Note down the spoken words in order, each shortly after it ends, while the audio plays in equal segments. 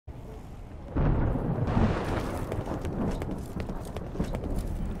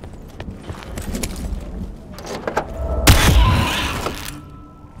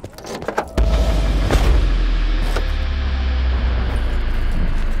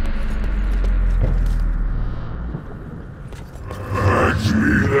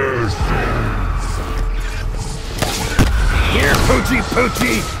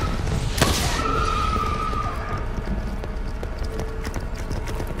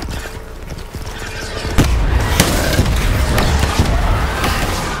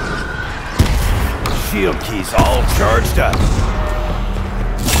shield keys all charged up.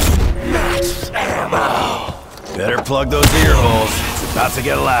 Max ammo. Better plug those ear holes. It's about to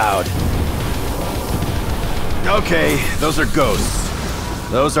get loud. Okay, those are ghosts.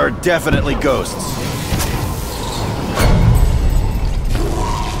 Those are definitely ghosts.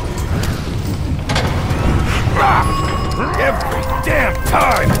 Every damn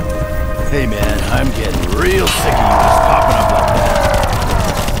time! Hey man, I'm getting real sick of you just popping up like that.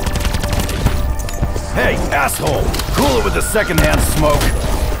 Hey, asshole! Cool it with the secondhand smoke.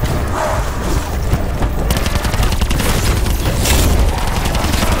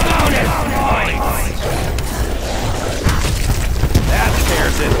 That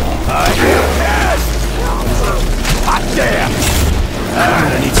scares it. I am cash! Hot damn! I'm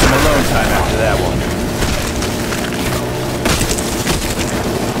gonna need some alone time after that one.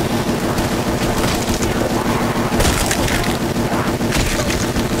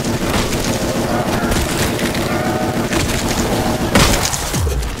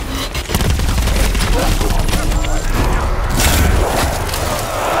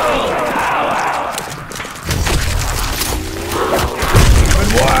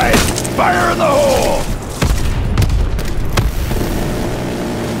 Fire in the hole!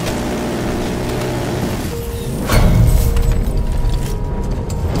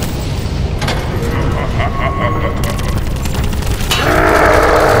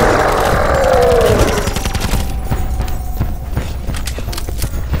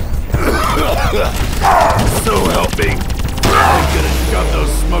 So help me. I'm gonna shove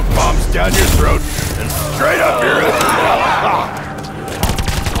those smoke bombs down your throat and straight up your...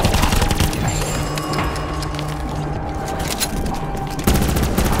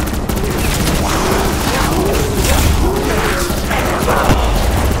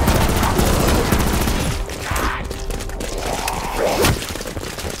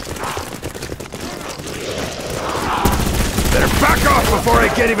 Back off before I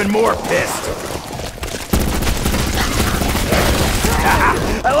get even more pissed!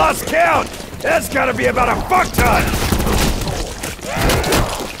 I lost count! That's gotta be about a fuck ton!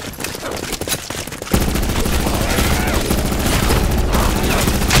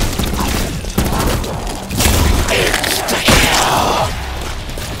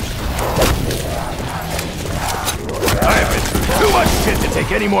 I have been through too much shit to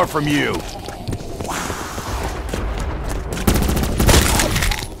take any more from you!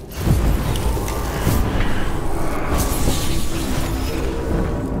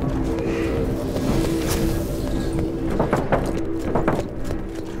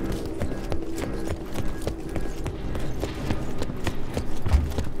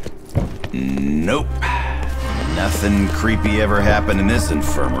 Nope. Nothing creepy ever happened in this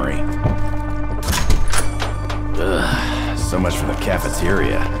infirmary. Ugh, so much for the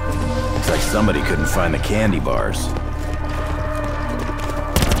cafeteria. Looks like somebody couldn't find the candy bars.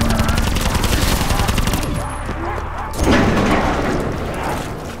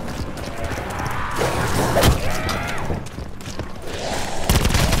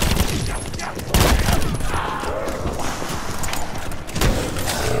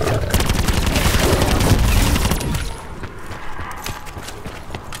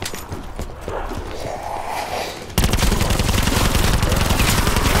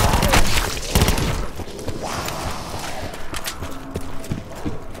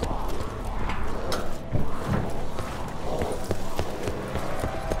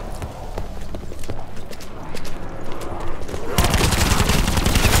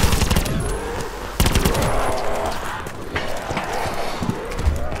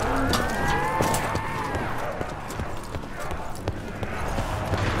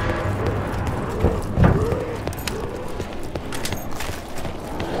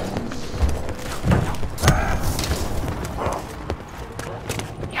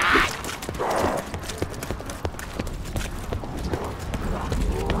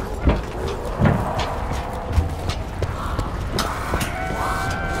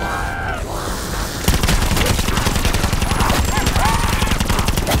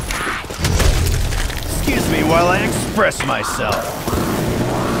 While I express myself.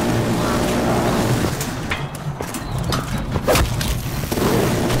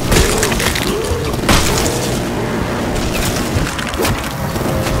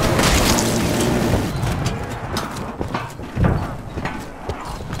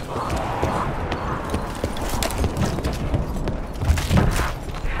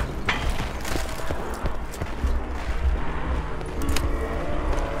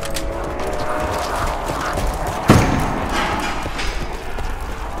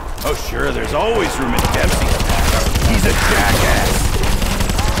 Oh sure, there's always room in Dempsey's pack. He's a jackass.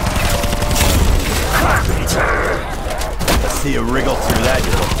 See you wriggle through that,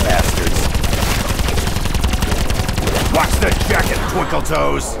 you little bastards. Watch the jacket, Twinkle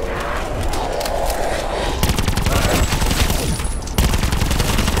Toes!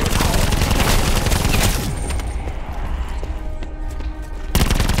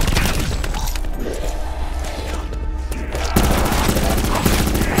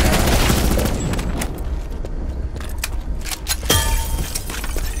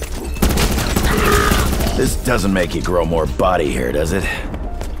 This doesn't make you grow more body hair, does it?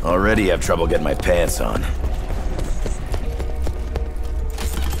 Already have trouble getting my pants on.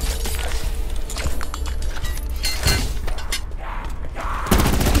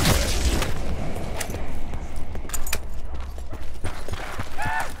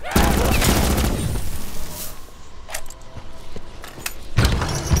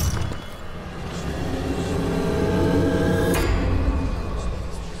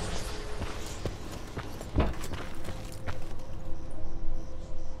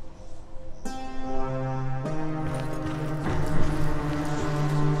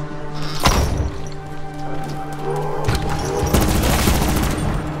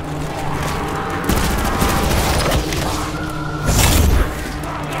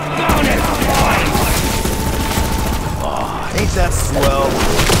 That swell.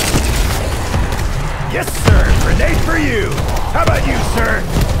 Yes, sir. Grenade for you. How about you, sir?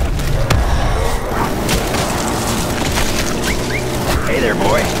 Hey there,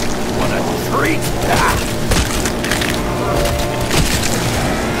 boy. Want a treat?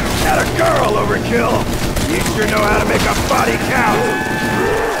 Not a girl, Overkill. You sure know how to make a body count.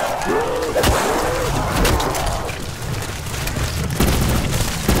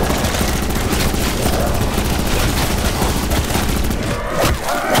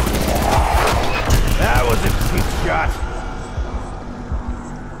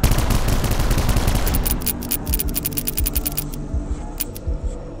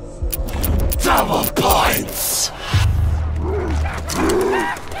 Double points!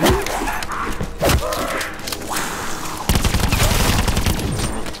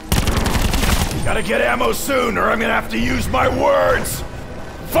 Gotta get ammo soon, or I'm gonna have to use my words!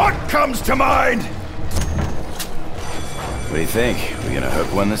 Fuck comes to mind! What do you think? We gonna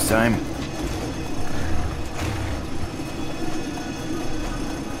hook one this time?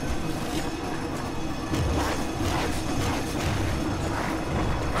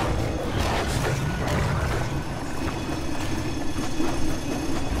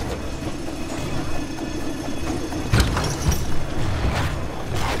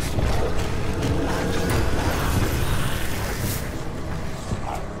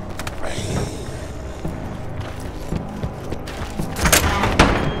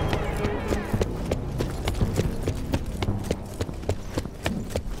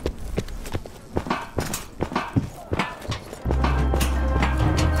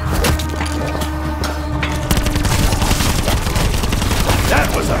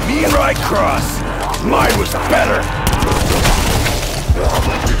 Right cross. Mine was better.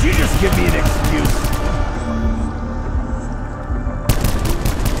 Did you just give me an excuse?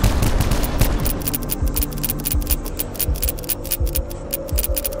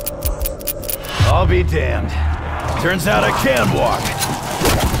 I'll be damned. Turns out I can walk.